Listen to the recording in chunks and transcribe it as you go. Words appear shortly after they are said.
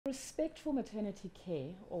Respectful Maternity Care,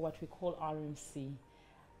 or what we call RMC,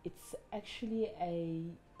 it's actually a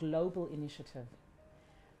global initiative.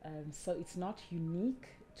 So it's not unique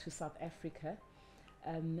to South Africa.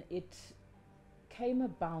 It came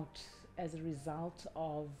about as a result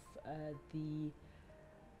of the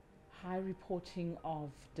high reporting of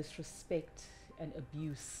disrespect and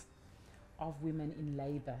abuse of women in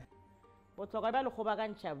labor.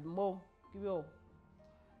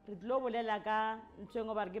 Re tlo bolela ka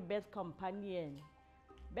ntsengo ba re ke best companion.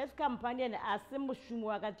 Best companion a se mošomo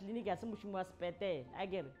wa ka clinic, a se mošomo wa sepetele a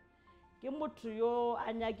kere ke motho yo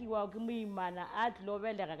a nyakiwa ke moimana a tlo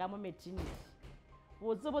belega ka mo maternity.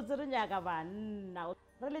 Botse re nyaka banna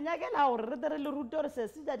re le nyakela gore re tere le rute gore se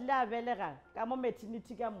se tla tla belega ka mo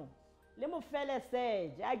maternity ka mo le mo fele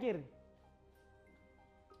seje a kere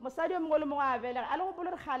mosadi o mongwe le mongwe a belega a le go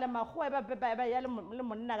bole re kgale magoa ba ya le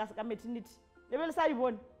monna ka maternity le be le sa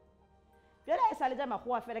ibone fela e sale ja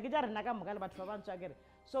magoa fela ke ja rena ka moka le batho ba bantsha kere.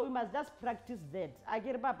 So we must just practice that a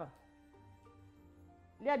kere papa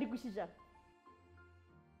le a dikwisitša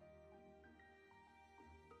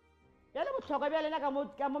ya le botlhokwa bja lena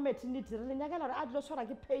ka mo maternity re le nyakela gore a tlo swara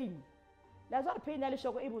ke pain le a tswa gore pain ya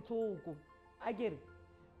lešoko e botlhoko a kere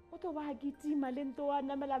o to ba kitima le nto a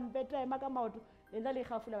namela mpeta ema ka maoto le nna le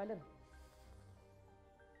ikgafula ba le re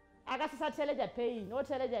a ka se sa theletša pain o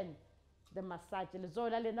theletšane the massage le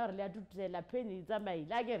zola le na re le a dutela pain e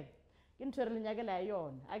tsamaile a kere ke ntho re le nyakela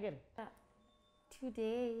yona a kere.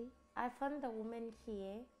 Today I found the woman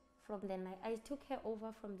here from the night. I took her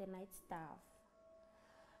over from the night staff.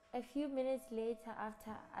 A few minutes later,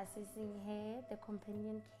 after assessing her, the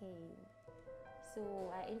companion came. So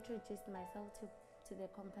I introduced myself to the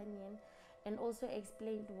companion and also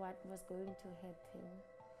explained what was going to happen.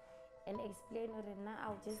 And explained that now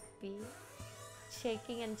I'll just be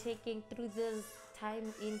checking through those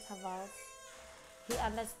time intervals. He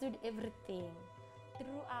understood everything.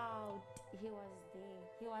 Throughout, he was there.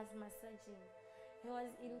 He was massaging. He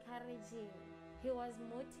was encouraging. He was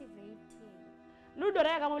motivating. Ludo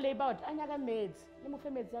rega mo le about anyaka meds le mo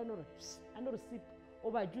femeds ya nore ano receipt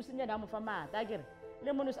o ba juice nya na mo fama ta kere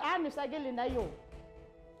le monus a ne sa ke le na yo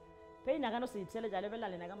pe ina kana se itshele ja le bela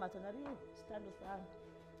le na ka matsona ri stand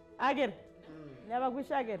a kere le ba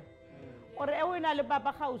kwisha kere ore e wena le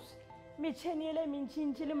papa house metšhene ele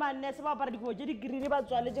mentšintši le manese ba apara dikobo tše di green ba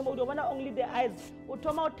tswaletse mo di bona only the eyes o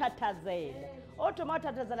thoma o thathazela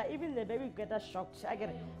even the baby get a shocked a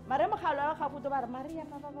kere mare mogalo wa gafoto ba re maria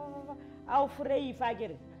a o freifa a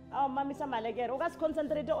kere a o mamisa malekere o ka se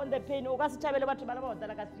concentrate on the pain o ka se thabele batho ba le ba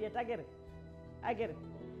otlela ka theater a kere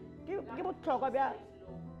ke botlhokwa bja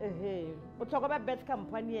birth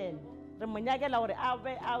companion re mo nyakela gore a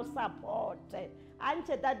be a o supporte a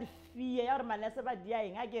ntshe that fear ya gore manese ba dia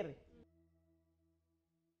eng a kere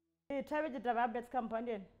e thabetse taba ya birth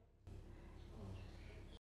companion.